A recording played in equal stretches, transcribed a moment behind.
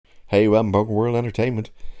Hey, welcome back to World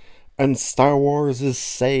Entertainment. And Star Wars is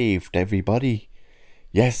saved, everybody.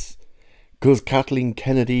 Yes, because Kathleen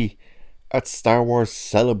Kennedy at Star Wars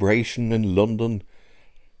Celebration in London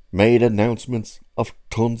made announcements of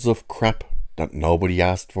tons of crap that nobody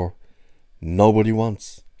asked for, nobody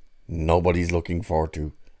wants, nobody's looking forward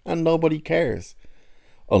to, and nobody cares.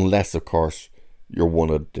 Unless, of course, you're one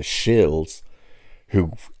of the shills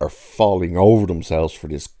who are falling over themselves for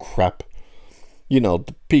this crap. You know,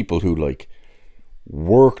 the people who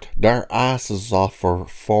worked their asses off for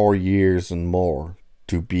 4 years and more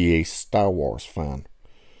to be a Star Wars fan.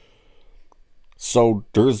 So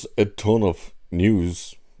there's a ton of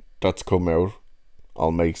news that's come out.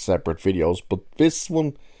 I'll make separate videos, but this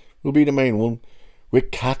one will be the main one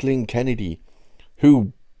with Kathleen Kennedy,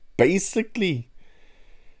 who basically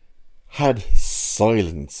had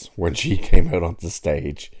silence when she came out onto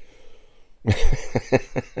stage.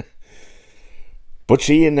 But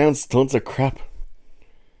she announced tons of crap.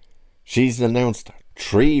 She's announced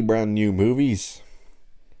 3 brand new movies.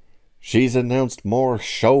 She's announced more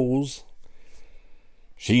shows.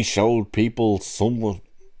 She showed people some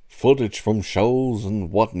footage from shows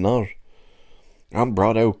and whatnot, and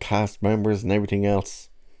brought out cast members and everything else.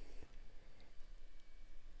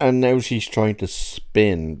 And now she's trying to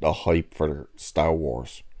spin the hype for Star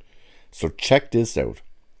Wars. So check this out.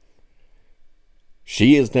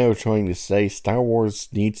 She is now trying to say Star Wars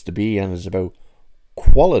needs to be and is about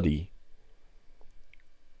quality.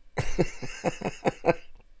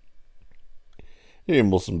 You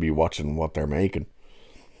mustn't be watching what they're making.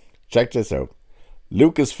 Check this out.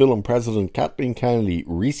 Lucasfilm president Kathleen Kennedy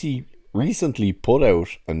recently put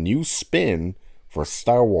out a new spin for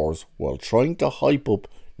Star Wars while trying to hype up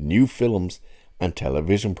new films and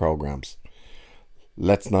television programs.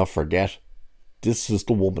 Let's not forget, this is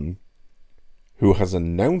the woman who has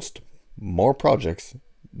announced more projects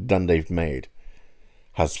than they've made,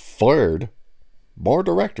 has fired more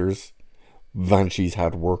directors than she's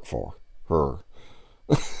had work for her.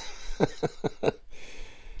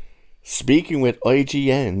 Speaking with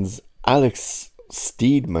IGN's Alex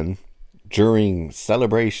Steedman during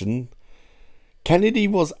Celebration, Kennedy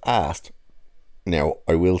was asked, now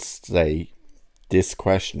I will say this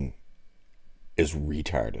question is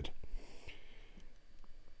retarded.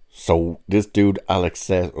 So this dude Alex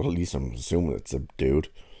said, or at least I'm assuming it's a dude,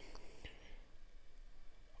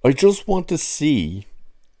 I just want to see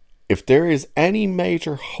if there is any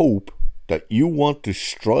major hope that you want to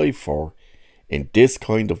strive for in this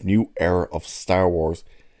kind of new era of Star Wars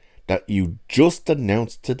that you just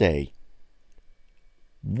announced today.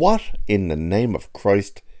 What in the name of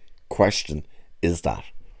Christ question is that?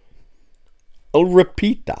 I'll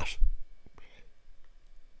repeat that.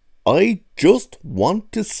 I just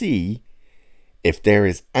want to see if there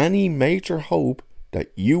is any major hope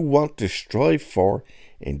that you want to strive for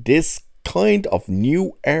in this kind of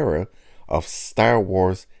new era of Star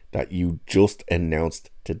Wars that you just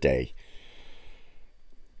announced today.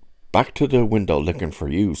 Back to the window looking for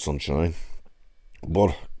you, sunshine.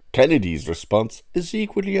 But Kennedy's response is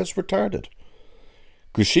equally as retarded,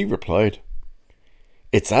 because she replied,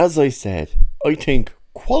 "It's as I said, I think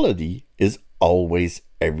quality is always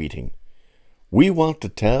everything. We want to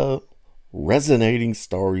tell resonating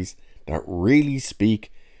stories that really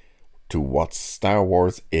speak to what Star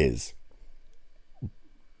Wars is."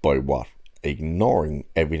 By what? Ignoring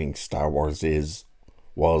everything Star Wars is,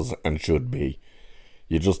 was, and should be.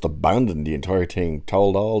 You just abandoned the entire thing,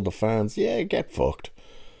 told all the fans, yeah, get fucked.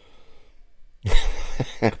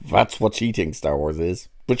 That's what she thinks Star Wars is.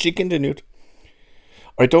 But she continued,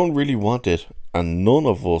 "I don't really want it, and none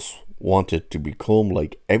of us want it to become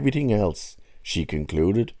like everything else," she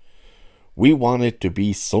concluded. "We want it to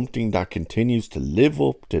be something that continues to live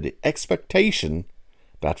up to the expectation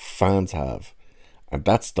that fans have. And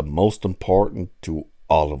that's the most important to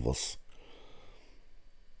all of us."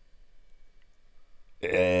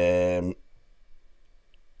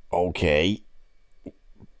 Okay.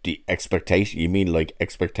 The expectation, you mean like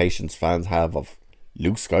expectations fans have of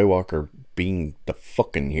Luke Skywalker being the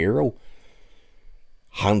fucking hero?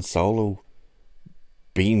 Han Solo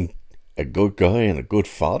being a good guy and a good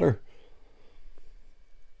father?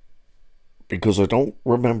 Because I don't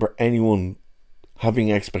remember anyone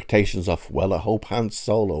having expectations of, well, I hope Han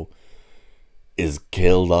Solo is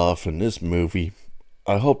killed off in this movie.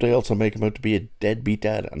 I hope they also make him out to be a deadbeat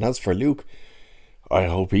dad. And as for Luke, I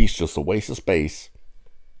hope he's just a waste of space.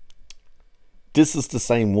 This is the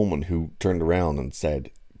same woman who turned around and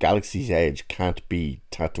said Galaxy's Edge can't be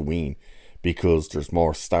Tatooine because there's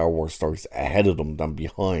more Star Wars stories ahead of them than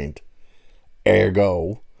behind.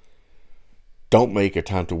 Ergo, don't make it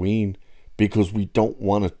Tatooine because we don't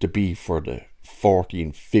want it to be for the 40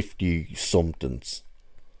 and 50 somethings.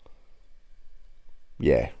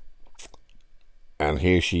 Yeah. And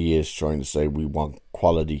here she is trying to say we want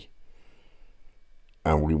quality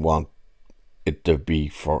and we want it to be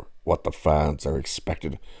for what the fans are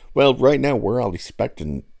expecting. Well, right now we're all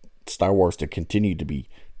expecting Star Wars to continue to be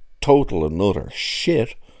total and utter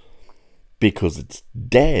shit because it's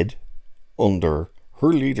dead under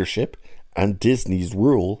her leadership and Disney's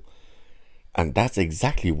rule, and that's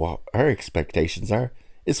exactly what our expectations are,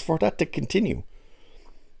 is for that to continue.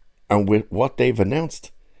 And with what they've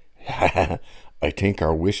announced, I think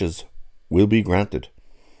our wishes will be granted.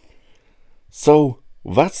 So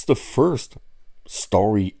that's the first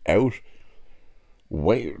story out.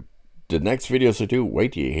 Wait, the next videos I do,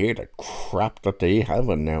 wait till you hear the crap that they have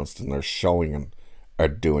announced and they're showing and are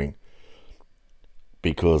doing,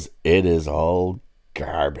 because it is all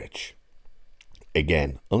garbage.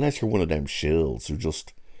 Again, unless you're one of them shills who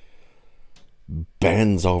just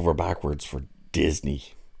bends over backwards for Disney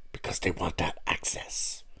because they want that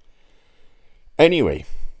access. Anyway,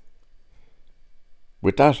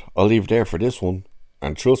 with that, I'll leave it there for this one.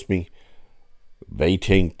 And trust me, they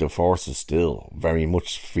think the Force is still very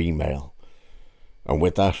much female. And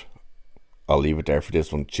with that, I'll leave it there for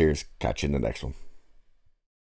this one. Cheers. Catch you in the next one.